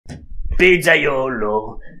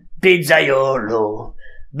Pizzaiolo, pizzaiolo,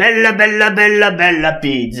 bella bella bella bella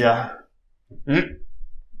pizza.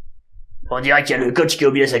 On dirait qu'il y a le coach qui a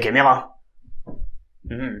oublié sa caméra.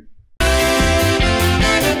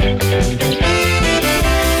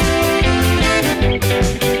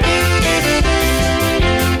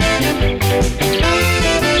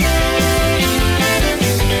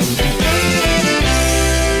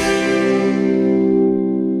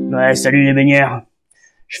 Ouais, salut les baigneurs.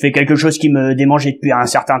 Je fais quelque chose qui me démangeait depuis un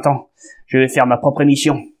certain temps. Je vais faire ma propre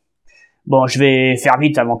émission. Bon, je vais faire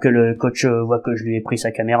vite avant que le coach voit que je lui ai pris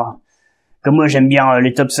sa caméra. Comme moi j'aime bien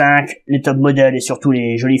les top 5, les top modèles et surtout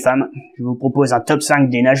les jolies femmes, je vous propose un top 5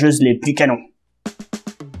 des nageuses les plus canons.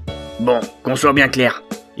 Bon, qu'on soit bien clair.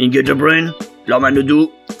 Inge de Bruijn, Laure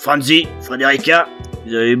Manaudou, Federica,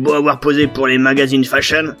 vous avez beau avoir posé pour les magazines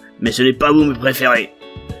fashion, mais ce n'est pas vous mes préférés.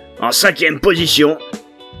 En 5e position,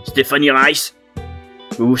 Stephanie Rice.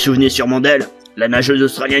 Vous vous souvenez sûrement d'elle, la nageuse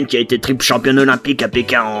australienne qui a été triple championne olympique à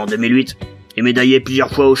Pékin en 2008 et médaillée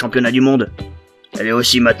plusieurs fois au championnat du monde. Elle est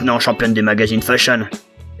aussi maintenant championne des magazines fashion.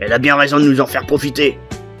 Elle a bien raison de nous en faire profiter.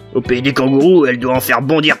 Au pays des kangourous, elle doit en faire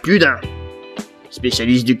bondir plus d'un.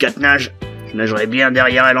 Spécialiste du 4-nage, je nagerais bien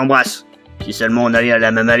derrière elle en brasse, si seulement on allait à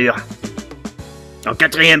la même allure. En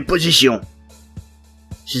 4e position,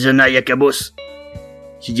 Zsuzanna Jakobos.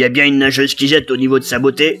 S'il y a bien une nageuse qui jette au niveau de sa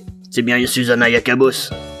beauté, c'est bien Zsuzanna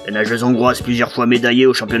Jakobos, la nageuse hongroise plusieurs fois médaillée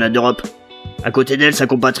au championnat d'Europe. À côté d'elle, sa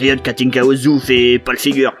compatriote Katinka Hosszú fait pas le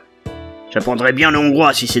figure. J'apprendrais bien le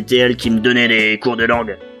hongrois si c'était elle qui me donnait les cours de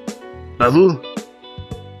langue. Pas vous?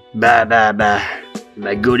 Bah,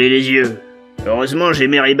 m'a gaulé les yeux. Heureusement, j'ai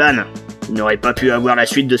mes ribans. Vous n'aurez pas pu avoir la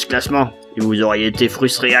suite de ce classement, et vous auriez été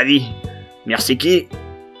frustré à vie. Merci qui?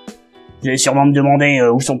 Vous allez sûrement me demander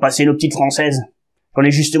où sont passées nos petites françaises. J'en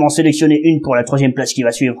ai justement sélectionné une pour la 3e place qui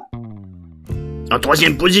va suivre. En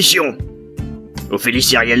 3e position, Ophélise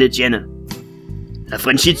Cyrielle Etienne. La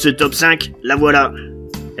Frenchie de ce top 5, la voilà.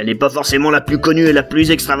 Elle n'est pas forcément la plus connue et la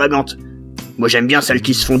plus extravagante. Moi j'aime bien celles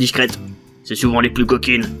qui se font discrètes. C'est souvent les plus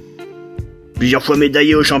coquines. Plusieurs fois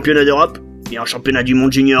médaillée au championnat d'Europe et en championnat du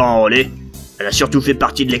monde junior en relais. Elle a surtout fait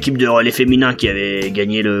partie de l'équipe de relais féminin qui avait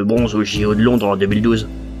gagné le bronze au JO de Londres en 2012.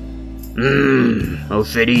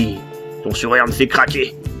 Ophélie, ton sourire me fait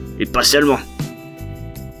craquer. Et pas seulement.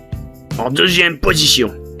 En 2e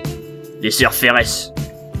position, les sœurs Feres.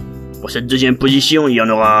 Pour cette 2e position, il y en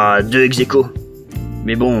aura 2 ex-aequo.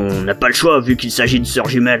 Mais bon, on n'a pas le choix vu qu'il s'agit de sœurs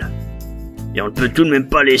jumelles. Et on ne peut tout de même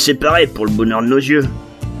pas les séparer pour le bonheur de nos yeux.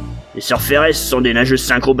 Les sœurs Feres sont des nageuses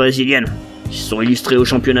synchro-brésiliennes, qui se sont illustrées au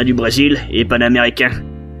championnat du Brésil et panaméricain.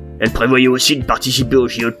 Elles prévoyaient aussi de participer au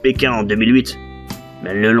JO de Pékin en 2008. Mais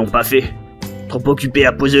elles ne l'ont pas fait. Trop occupées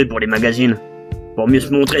à poser pour les magazines. Pour mieux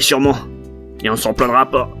se montrer sûrement. Et on s'en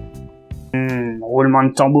plaindra pas. Roulement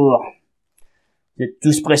de tambour. Vous êtes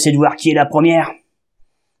tous pressés de voir qui est la première?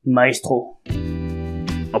 Maestro.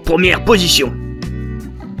 En 1re position,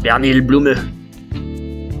 Pernille Blume.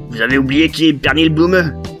 Vous avez oublié qui est Pernille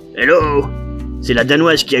Blume? Hello! C'est la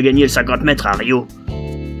Danoise qui a gagné le 50 mètres à Rio.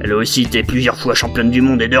 Elle a aussi été plusieurs fois championne du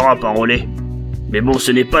monde et d'Europe en relais. Mais bon,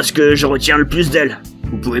 ce n'est pas ce que je retiens le plus d'elle.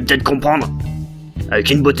 Vous pouvez peut-être comprendre. Avec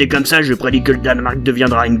une beauté comme ça, je prédis que le Danemark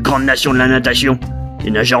deviendra une grande nation de la natation.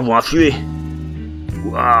 Les nageurs vont affluer.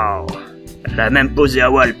 Waouh! Elle a même posé à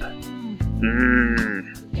Walp.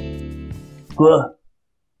 Quoi?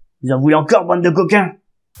 Vous en voulez encore, bande de coquins?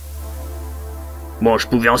 Bon, je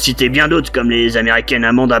pouvais en citer bien d'autres, comme les américaines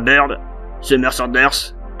Amanda Bird, Summer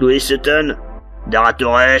Sanders, Chloé Sutton, Dara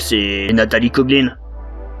Torres et Natalie Coughlin.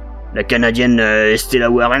 La canadienne Estella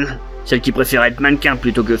Warren, celle qui préfère être mannequin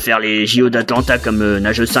plutôt que faire les JO d'Atlanta comme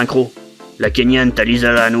nageuse synchro. La kenyane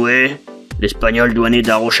Talisa Lanoe, l'espagnole douanier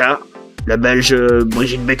d'Arocha, la belge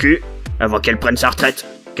Brigitte Becue, avant qu'elle prenne sa retraite,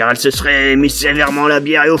 car elle se serait mise sévèrement à la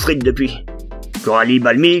bière et aux frites depuis. Coralie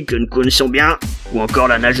Balmy, que nous connaissons bien, ou encore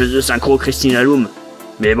la nageuse de synchro Kristina Lum.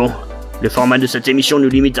 Mais bon, le format de cette émission nous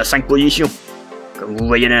limite à 5 positions. Comme vous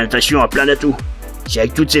voyez, la natation a plein d'atouts. Si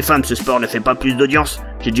avec toutes ces femmes ce sport ne fait pas plus d'audience,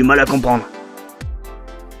 j'ai du mal à comprendre.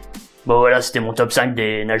 Bon voilà, c'était mon top 5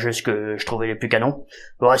 des nageuses que je trouvais les plus canons.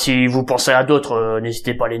 Bon, si vous pensez à d'autres,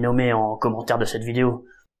 n'hésitez pas à les nommer en commentaire de cette vidéo.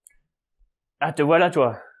 Ah, te voilà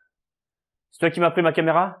toi. C'est toi qui m'as pris ma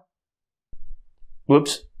caméra?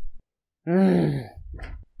 Oups.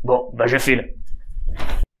 Bon, bah je file.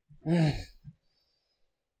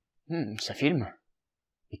 Ça filme?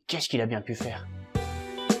 Mais qu'est-ce qu'il a bien pu faire?